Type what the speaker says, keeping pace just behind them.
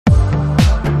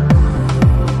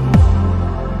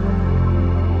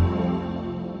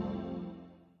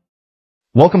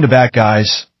Welcome to back,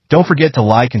 guys. Don't forget to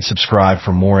like and subscribe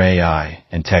for more AI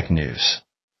and tech news.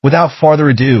 Without further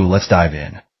ado, let's dive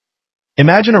in.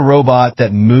 Imagine a robot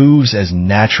that moves as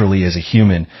naturally as a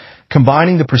human,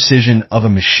 combining the precision of a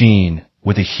machine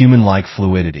with a human-like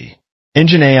fluidity.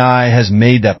 EngineAI has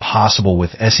made that possible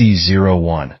with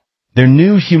SE01, their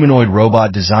new humanoid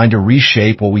robot designed to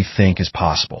reshape what we think is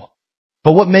possible.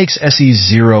 But what makes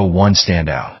SE01 stand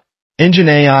out?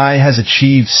 EngineAI has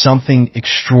achieved something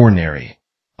extraordinary,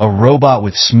 a robot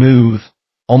with smooth,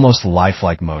 almost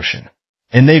lifelike motion.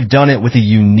 And they've done it with a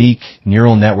unique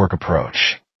neural network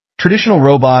approach. Traditional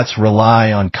robots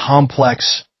rely on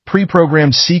complex,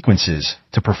 pre-programmed sequences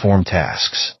to perform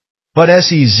tasks. But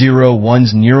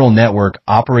SE01's neural network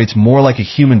operates more like a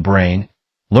human brain,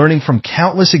 learning from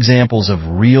countless examples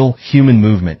of real human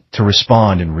movement to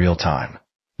respond in real time.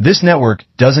 This network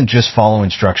doesn't just follow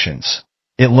instructions.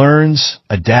 It learns,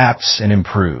 adapts, and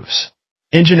improves.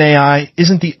 EngineAI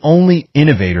isn't the only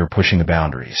innovator pushing the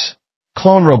boundaries.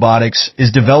 Clone Robotics is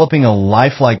developing a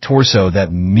lifelike torso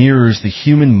that mirrors the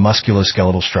human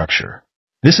musculoskeletal structure.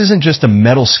 This isn't just a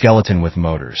metal skeleton with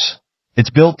motors. It's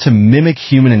built to mimic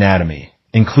human anatomy,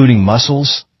 including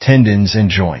muscles, tendons, and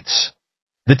joints.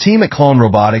 The team at Clone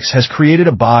Robotics has created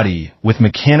a body with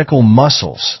mechanical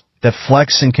muscles that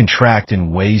flex and contract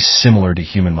in ways similar to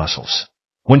human muscles.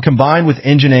 When combined with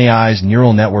EngineAI's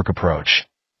neural network approach,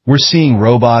 we're seeing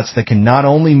robots that can not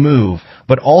only move,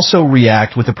 but also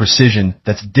react with a precision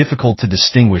that's difficult to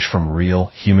distinguish from real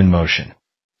human motion.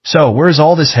 So, where is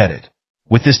all this headed?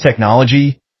 With this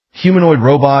technology, humanoid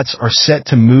robots are set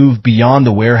to move beyond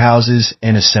the warehouses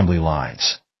and assembly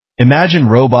lines. Imagine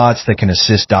robots that can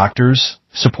assist doctors,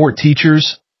 support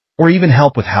teachers, or even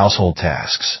help with household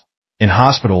tasks. In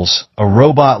hospitals, a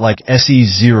robot like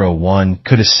SE01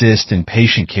 could assist in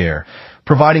patient care,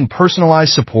 providing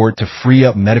personalized support to free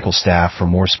up medical staff for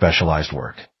more specialized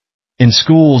work. In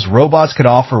schools, robots could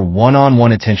offer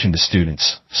one-on-one attention to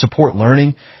students, support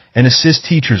learning, and assist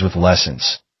teachers with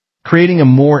lessons, creating a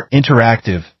more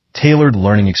interactive, tailored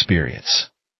learning experience.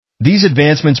 These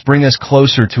advancements bring us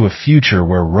closer to a future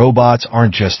where robots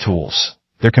aren't just tools.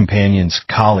 They're companions,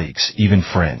 colleagues, even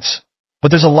friends.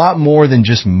 But there's a lot more than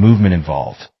just movement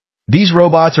involved. These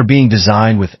robots are being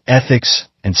designed with ethics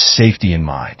and safety in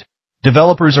mind.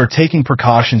 Developers are taking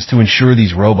precautions to ensure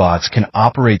these robots can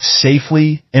operate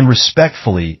safely and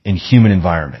respectfully in human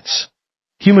environments.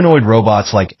 Humanoid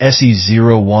robots like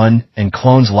SE01 and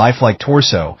Clone's lifelike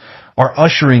torso are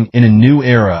ushering in a new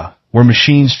era where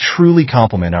machines truly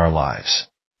complement our lives.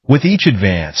 With each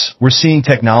advance, we're seeing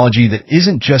technology that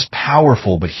isn't just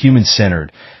powerful but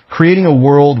human-centered, creating a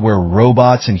world where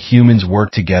robots and humans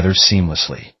work together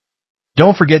seamlessly.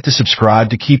 Don't forget to subscribe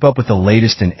to keep up with the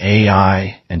latest in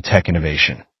AI and tech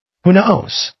innovation. Who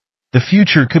knows? The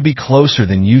future could be closer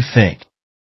than you think.